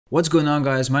What's going on,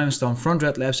 guys? My name is Tom from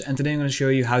Dreadlabs, and today I'm going to show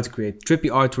you how to create trippy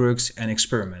artworks and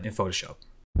experiment in Photoshop.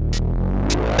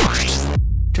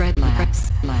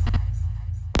 Dreadlabs.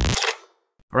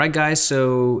 Alright guys,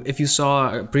 so if you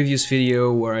saw a previous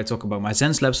video where I talk about my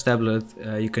Xencelabs tablet,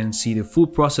 you can see the full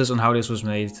process on how this was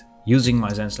made using my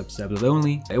Xencelabs tablet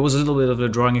only. It was a little bit of a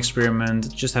drawing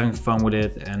experiment, just having fun with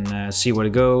it and see where to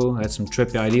go. I had some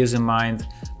trippy ideas in mind,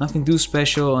 nothing too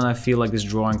special, and I feel like this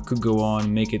drawing could go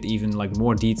on, make it even like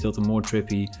more detailed and more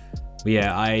trippy. But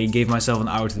yeah, I gave myself an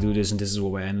hour to do this and this is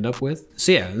what I ended up with.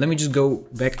 So yeah, let me just go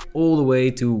back all the way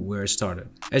to where it started.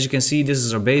 As you can see, this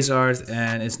is our base art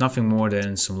and it's nothing more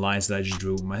than some lines that I just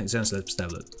drew with my Xencelabs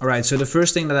tablet. Alright, so the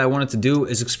first thing that I wanted to do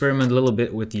is experiment a little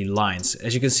bit with the lines.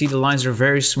 As you can see, the lines are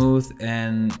very smooth,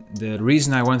 and the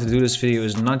reason I wanted to do this video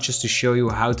is not just to show you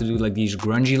how to do like these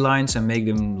grungy lines and make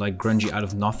them like grungy out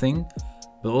of nothing,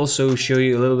 but also show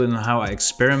you a little bit on how I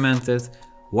experimented,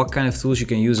 what kind of tools you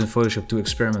can use in Photoshop to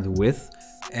experiment with,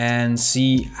 and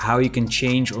see how you can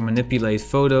change or manipulate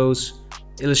photos,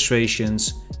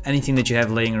 illustrations, anything that you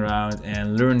have laying around,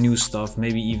 and learn new stuff,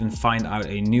 maybe even find out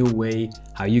a new way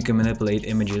how you can manipulate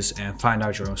images and find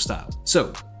out your own style.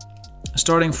 So,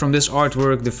 starting from this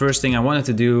artwork, the first thing I wanted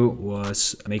to do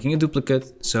was making a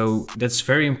duplicate. So that's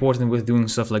very important with doing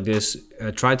stuff like this.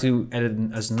 Try to edit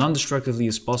as non-destructively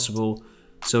as possible,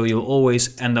 so you'll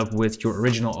always end up with your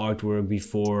original artwork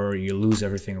before you lose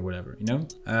everything or whatever, you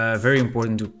know? Very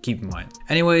important to keep in mind.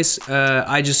 Anyways,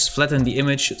 I just flattened the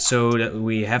image so that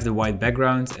we have the white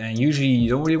background, and usually you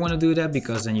don't really want to do that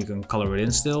because then you can color it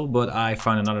in still, but I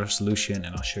found another solution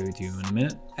and I'll show it to you in a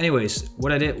minute. Anyways,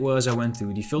 what I did was I went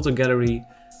to the filter gallery,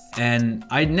 and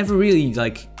I never really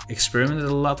like experimented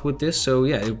a lot with this, so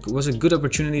yeah, it was a good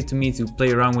opportunity to me to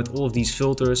play around with all of these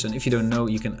filters. And if you don't know,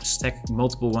 you can stack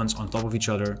multiple ones on top of each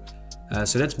other.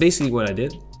 So that's basically what I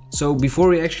did. So before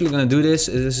we're actually gonna do this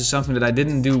is something that I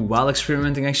didn't do while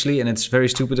experimenting actually, and it's very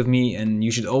stupid of me, and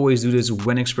you should always do this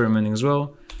when experimenting as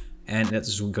well. And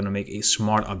that's gonna make a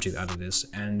smart object out of this.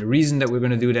 And the reason that we're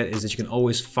gonna do that is that you can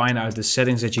always find out the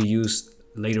settings that you used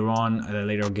later on at a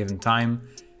later given time.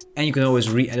 And you can always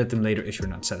re-edit them later if you're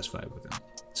not satisfied with them.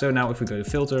 So now if we go to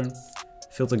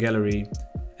filter gallery,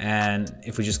 and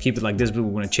if we just keep it like this, but we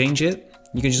want to change it,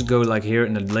 you can just go like here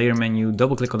in the layer menu,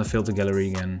 double click on the filter gallery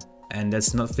again. And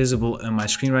that's not visible on my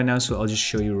screen right now, so I'll just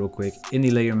show you real quick. In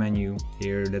the layer menu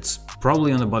here, that's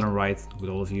probably on the bottom right with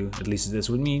all of you, at least it is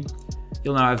with me.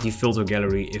 You'll now have the filter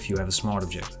gallery if you have a smart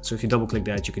object. So if you double click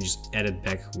that, you can just edit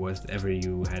back whatever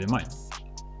you had in mind.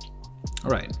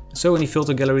 Alright, so in the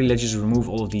filter gallery, let's just remove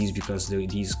all of these because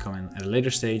these come in at a later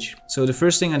stage. So the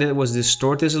first thing I did was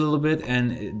distort this a little bit,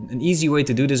 and an easy way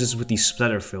to do this is with the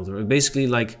splatter filter. It basically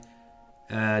like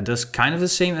does kind of the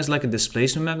same as like a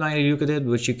displacement map now you look at it,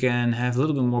 but you can have a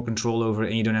little bit more control over it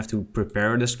and you don't have to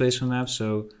prepare a displacement map.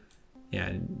 So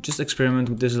yeah, just experiment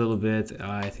with this a little bit.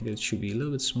 I think it should be a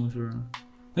little bit smoother,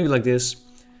 maybe like this.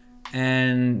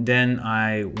 And then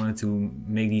I wanted to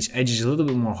make these edges a little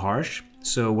bit more harsh.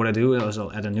 So what I do is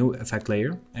I'll add a new effect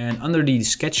layer, and under the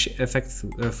sketch effect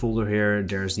folder here,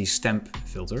 there's the stamp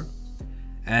filter.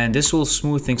 And this will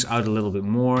smooth things out a little bit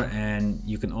more, and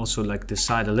you can also like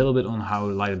decide a little bit on how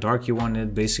light or dark you want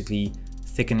it, basically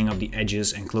thickening up the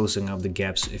edges and closing up the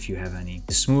gaps if you have any.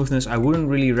 The smoothness, I wouldn't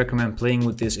really recommend playing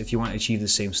with this if you want to achieve the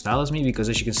same style as me, because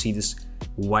as you can see, this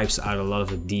wipes out a lot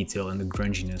of the detail and the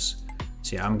grunginess.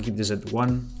 So yeah, I'm gonna keep this at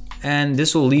 1. And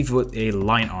this will leave with a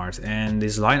line art, and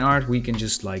this line art we can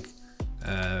just like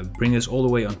bring this all the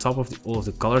way on top of all of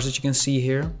the colors that you can see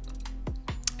here,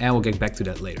 and we'll get back to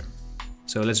that later.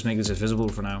 So let's make this invisible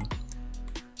for now.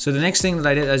 So the next thing that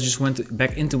I did, I just went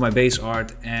back into my base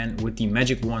art, and with the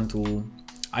magic wand tool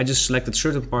I just selected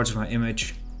certain parts of my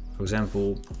image. For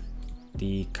example,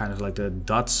 the kind of like the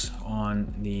dots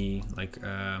on the like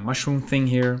mushroom thing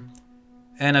here.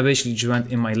 And I basically just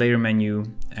went in my layer menu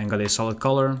and got a solid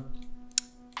color,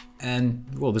 and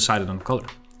well, decided on color.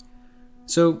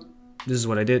 So this is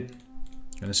what I did.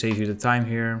 I'm gonna save you the time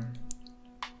here.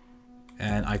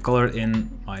 And I colored in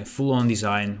my full-on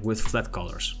design with flat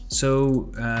colors.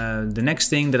 So the next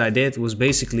thing that I did was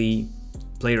basically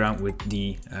play around with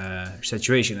the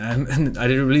saturation. And I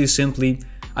did it really simply.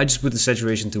 I just put the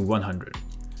saturation to 100.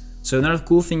 So another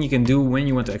cool thing you can do when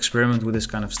you want to experiment with this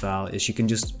kind of style is you can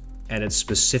just edit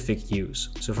specific hues.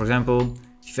 So for example,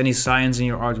 if you have any cyan in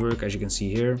your artwork, as you can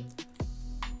see here,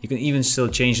 you can even still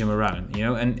change them around, you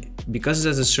know, and because it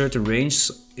has a certain range,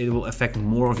 it will affect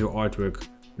more of your artwork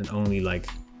than only like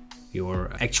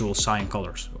your actual cyan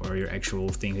colors or your actual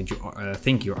thing that you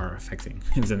think you are affecting,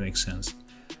 if that makes sense.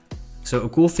 So a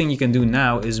cool thing you can do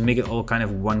now is make it all kind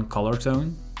of one color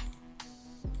tone.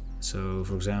 So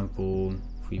for example,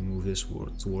 if we move this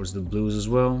towards the blues as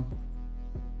well.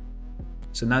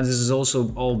 So now this is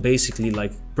also all basically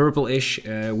like purple-ish,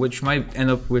 which might end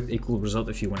up with a cool result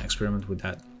if you want to experiment with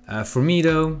that. For me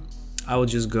though, I will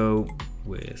just go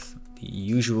with the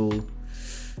usual,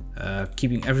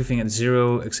 keeping everything at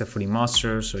 0 except for the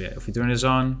master. So yeah, if we turn this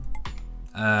on,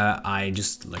 I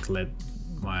just like let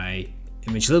my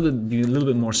image be a little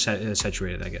bit more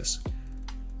saturated, I guess.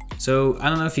 So I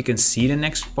don't know if you can see the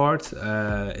next part.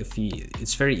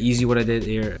 It's very easy what I did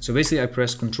here. So basically I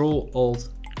press Control, Alt,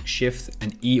 Shift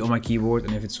and E on my keyboard,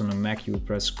 and if it's on a Mac you would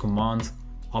press Command,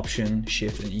 Option,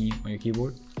 Shift and E on your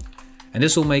keyboard. And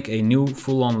this will make a new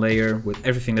full-on layer with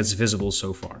everything that's visible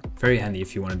so far. Very handy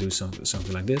if you want to do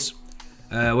something like this.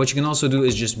 What you can also do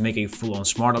is just make a full-on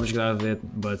smart object out of it,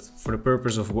 but for the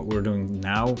purpose of what we're doing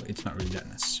now, it's not really that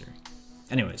necessary.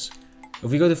 Anyways,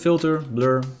 if we go to Filter,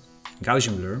 Blur,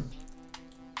 Gaussian Blur,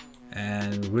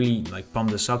 and really like pump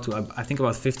this up to I think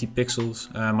about 50 pixels.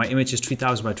 My image is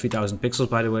 3000 by 3000 pixels,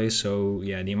 by the way, so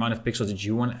yeah, the amount of pixels that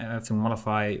you want to have to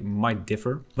modify might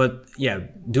differ. But yeah,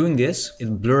 doing this,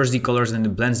 it blurs the colors and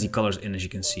it blends the colors in, as you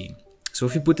can see. So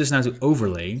if you put this now to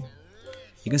overlay,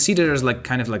 you can see that there's like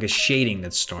kind of like a shading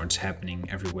that starts happening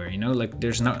everywhere, you know, like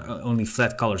there's not only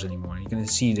flat colors anymore. You can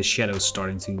see the shadows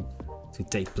starting to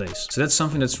take place. So that's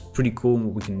something that's pretty cool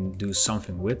and we can do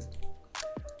something with.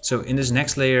 So in this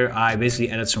next layer, I basically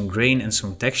added some grain and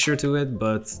some texture to it,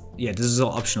 but yeah, this is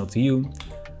all optional to you.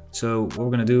 So what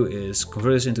we're gonna do is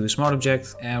convert this into a smart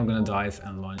object, and we're gonna dive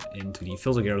and launch into the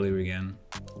filter gallery again.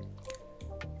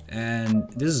 And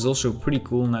this is also pretty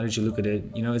cool now that you look at it.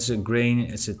 You know, it's a grain,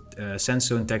 it's a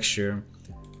sandstone texture.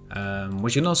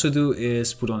 What you can also do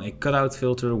is put on a cutout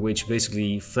filter, which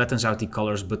basically flattens out the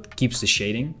colors but keeps the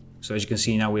shading. So as you can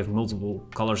see now we have multiple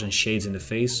colors and shades in the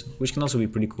face, which can also be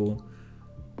pretty cool.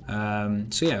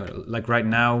 So yeah, like right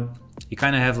now, you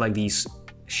kind of have like these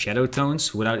shadow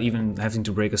tones without even having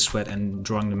to break a sweat and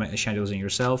drawing the shadows in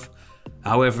yourself.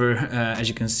 However, as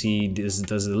you can see, this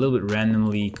does it a little bit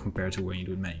randomly compared to when you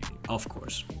do it manually, of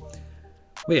course.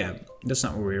 But yeah, that's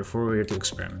not what we're here for, we're here to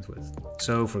experiment with.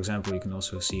 So for example, you can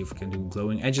also see if we can do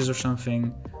glowing edges or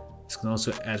something. This can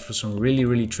also add for some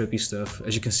really trippy stuff,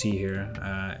 as you can see here.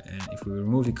 And if we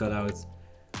remove the cutout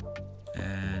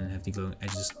and have the glowing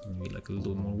edges, maybe like a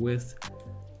little more width.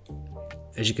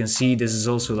 As you can see, this is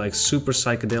also like super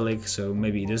psychedelic, so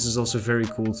maybe this is also very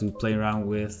cool to play around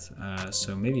with.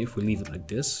 So maybe if we leave it like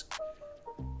this,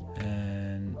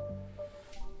 and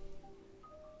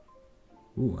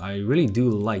ooh, I really do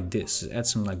like this. Add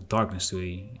some like darkness to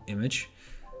the image.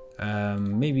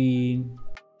 Maybe.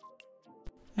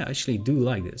 Yeah, I actually do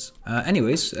like this.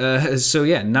 Anyways, so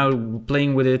yeah, now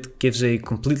playing with it gives a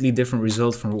completely different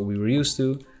result from what we were used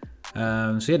to.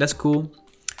 So yeah, that's cool.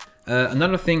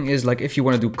 Another thing is like if you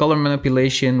want to do color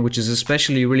manipulation, which is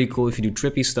especially really cool if you do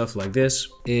trippy stuff like this,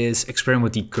 is experiment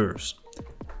with the curves.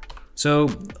 So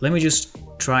let me just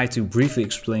try to briefly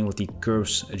explain what the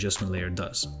curves adjustment layer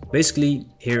does. Basically,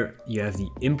 here you have the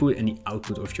input and the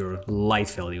output of your light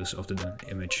values of the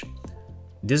image.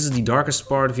 This is the darkest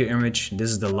part of your image,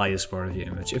 this is the lightest part of your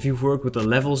image. If you work with the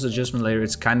levels adjustment layer,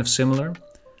 it's kind of similar.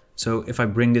 So if I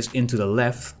bring this into the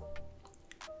left,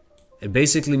 it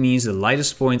basically means the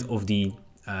lightest point of the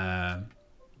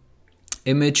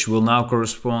image will now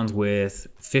correspond with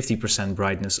 50%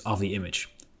 brightness of the image,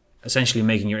 essentially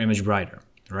making your image brighter,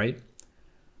 right?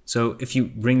 So if you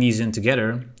bring these in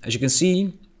together, as you can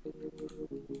see,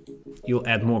 you'll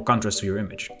add more contrast to your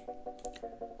image.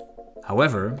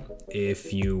 However,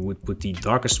 if you would put the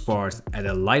darkest part at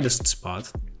the lightest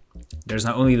spot, there's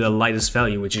not only the lightest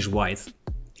value, which is white,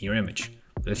 in your image.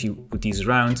 But if you put these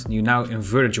around, you now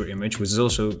inverted your image, which is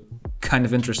also kind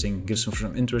of interesting, gives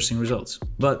some interesting results.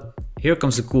 But here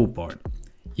comes the cool part.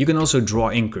 You can also draw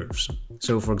in curves.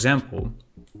 So for example,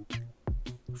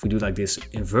 if we do like this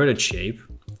inverted shape,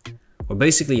 what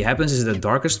basically happens is the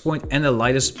darkest point and the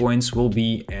lightest points will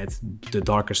be at the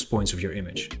darkest points of your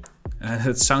image.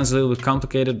 It sounds a little bit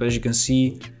complicated, but as you can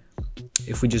see,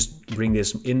 if we just bring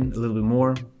this in a little bit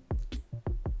more,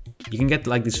 you can get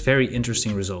like these very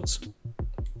interesting results.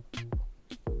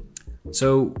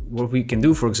 So what we can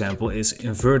do, for example, is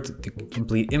invert the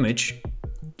complete image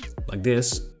like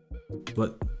this,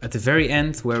 but at the very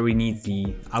end where we need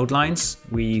the outlines,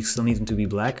 we still need them to be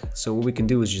black. So what we can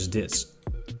do is just this.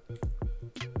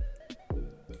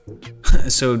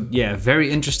 So yeah, very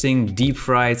interesting, deep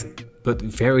fried, but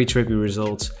very trippy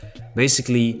results.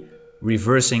 Basically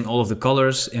reversing all of the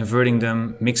colors, inverting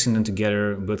them, mixing them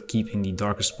together, but keeping the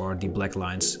darkest part, the black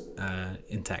lines,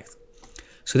 intact.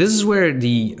 So this is where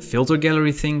the filter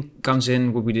gallery thing comes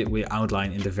in, what we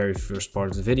outlined in the very first part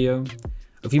of the video.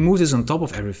 If you move this on top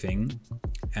of everything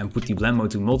and put the blend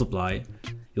mode to multiply,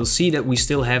 you'll see that we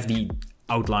still have the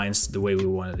outlines the way we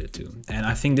wanted it to. And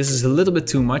I think this is a little bit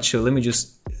too much, so let me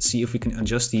just see if we can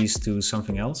adjust these to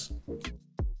something else.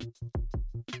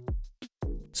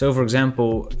 So for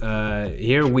example,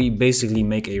 here we basically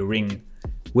make a ring,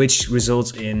 which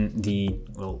results in the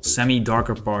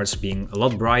semi-darker parts being a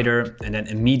lot brighter and then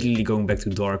immediately going back to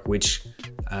dark, which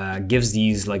gives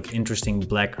these like interesting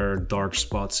blacker dark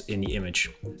spots in the image.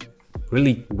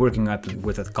 Really working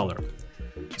with that color.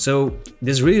 So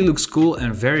this really looks cool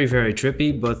and very, very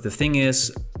trippy, but the thing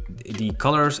is, the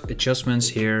colors adjustments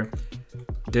here,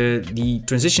 the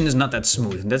transition is not that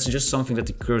smooth, and that's just something that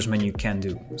the curves menu can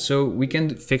do. So we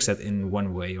can fix that in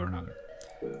one way or another.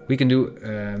 We can do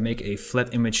make a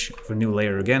flat image of a new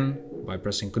layer again by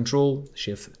pressing Ctrl,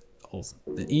 Shift, Alt,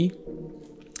 and E.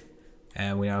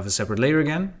 And we now have a separate layer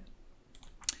again.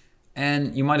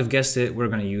 And you might have guessed it, we're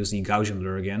going to use the Gaussian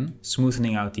blur again,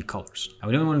 smoothing out the colors. Now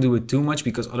we don't want to do it too much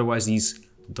because otherwise these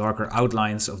darker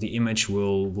outlines of the image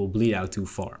will bleed out too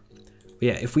far. But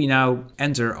yeah, if we now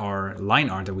enter our line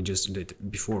art that we just did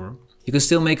before, you can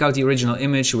still make out the original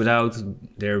image without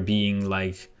there being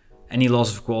like any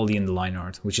loss of quality in the line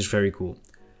art, which is very cool.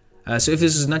 So if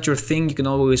this is not your thing, you can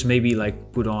always maybe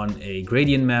like put on a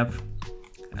gradient map.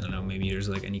 I don't know, maybe there's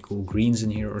like any cool greens in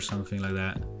here or something like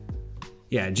that.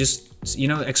 Yeah, just, you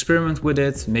know, experiment with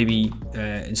it. Maybe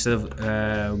instead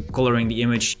of coloring the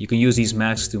image, you can use these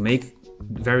masks to make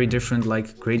very different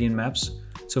like gradient maps.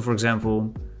 So for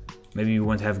example, maybe you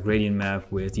want to have gradient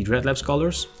map with the Dreadlabs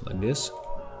colors, like this.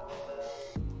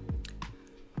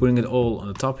 Putting it all on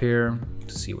the top here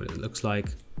to see what it looks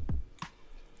like.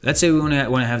 Let's say we want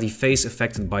to have the face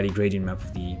affected by the gradient map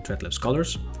of the Dreadlabs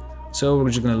colors. So we're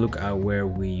just going to look at where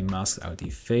we masked out the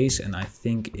face, and I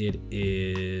think it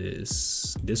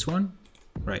is this one,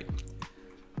 right?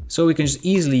 So we can just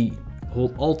easily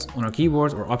hold Alt on our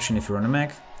keyboard or Option if you're on a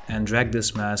Mac and drag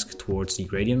this mask towards the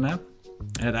gradient map.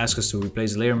 And it asks us to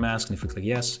replace the layer mask, and if we click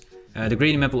yes, the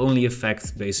gradient map will only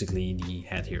affect basically the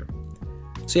head here.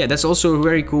 So yeah, that's also a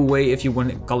very cool way if you want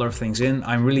to color things in.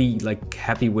 I'm really like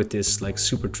happy with this like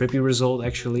super trippy result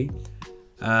actually.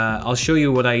 I'll show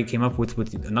you what I came up with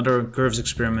another curves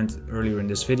experiment earlier in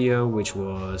this video, which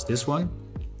was this one.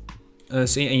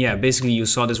 So yeah, basically you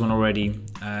saw this one already.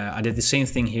 I did the same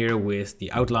thing here with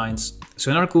the outlines.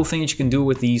 So another cool thing that you can do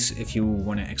with these if you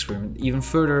want to experiment even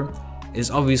further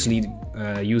is obviously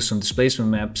use some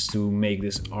displacement maps to make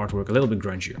this artwork a little bit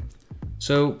grungier.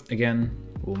 So again,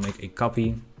 we'll make a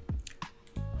copy,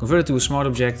 convert it to a smart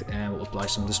object, and we'll apply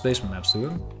some displacement maps to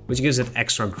it, which gives it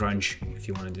extra grunge if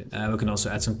you want to do. We can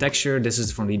also add some texture. This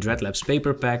is from the Dreadlabs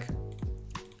paper pack.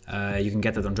 You can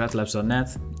get that on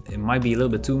dreadlabs.net. It might be a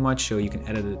little bit too much, so you can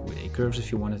edit it with a curves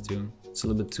if you wanted to. It's a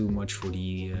little bit too much for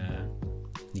the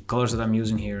colors that I'm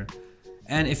using here.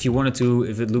 And if you wanted to,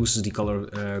 if it loses the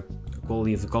color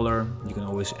quality of the color, you can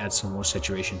always add some more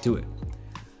saturation to it.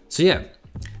 So yeah,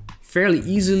 fairly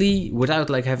easily, without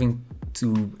like having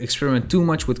to experiment too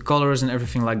much with colors and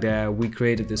everything like that, we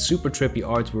created this super trippy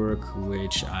artwork,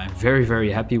 which I'm very,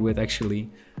 very happy with actually.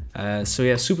 So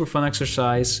yeah, super fun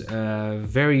exercise,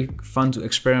 very fun to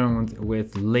experiment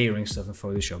with layering stuff in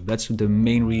Photoshop. That's the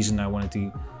main reason I wanted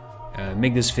to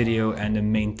make this video, and the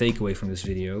main takeaway from this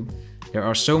video. There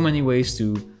are so many ways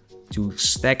to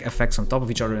stack effects on top of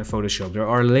each other in Photoshop. There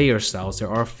are layer styles, there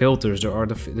are filters,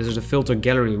 there's the filter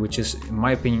gallery, which is, in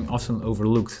my opinion, often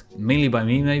overlooked, mainly by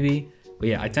me maybe. But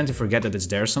yeah, I tend to forget that it's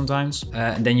there sometimes.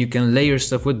 And then you can layer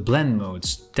stuff with blend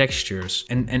modes, textures,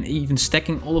 and even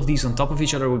stacking all of these on top of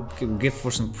each other would give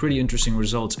for some pretty interesting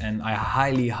results. And I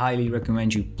highly, highly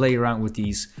recommend you play around with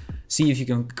these. See if you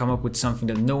can come up with something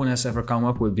that no one has ever come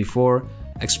up with before.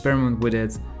 Experiment with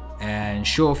it and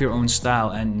show off your own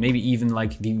style, and maybe even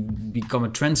like become a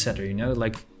trendsetter, you know?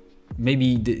 Like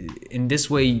maybe in this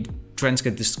way trends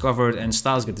get discovered and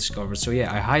styles get discovered. So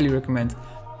yeah, I highly recommend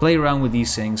play around with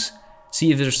these things. See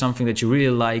if there's something that you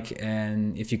really like,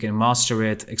 and if you can master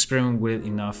it, experiment with it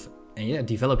enough, and yeah,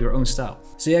 develop your own style.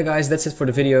 So yeah guys, that's it for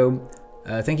the video.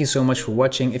 Thank you so much for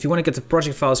watching. If you want to get the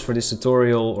project files for this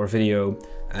tutorial or video,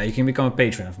 you can become a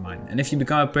patron of mine. And if you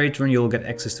become a patron, you'll get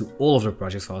access to all of the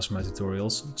project files for my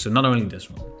tutorials, so not only this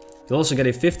one. You'll also get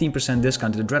a 15%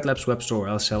 discount to the Dreadlabs web store, where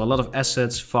I'll sell a lot of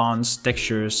assets, fonts,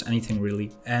 textures, anything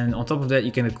really. And on top of that,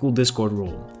 you get a cool Discord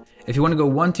role. If you want to go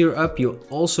one tier up, you'll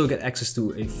also get access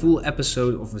to a full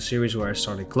episode of a series where I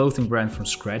start a clothing brand from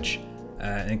scratch.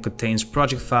 And it contains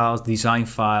project files, design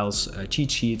files,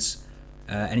 cheat sheets,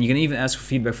 and you can even ask for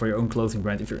feedback for your own clothing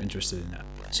brand if you're interested in that.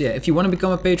 So yeah, if you want to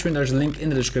become a patron, there's a link in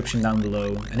the description down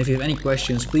below. And if you have any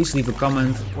questions, please leave a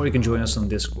comment or you can join us on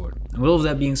Discord. And with all of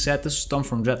that being said, this is Tom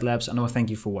from Dreadlabs and I want to thank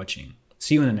you for watching.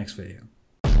 See you in the next video.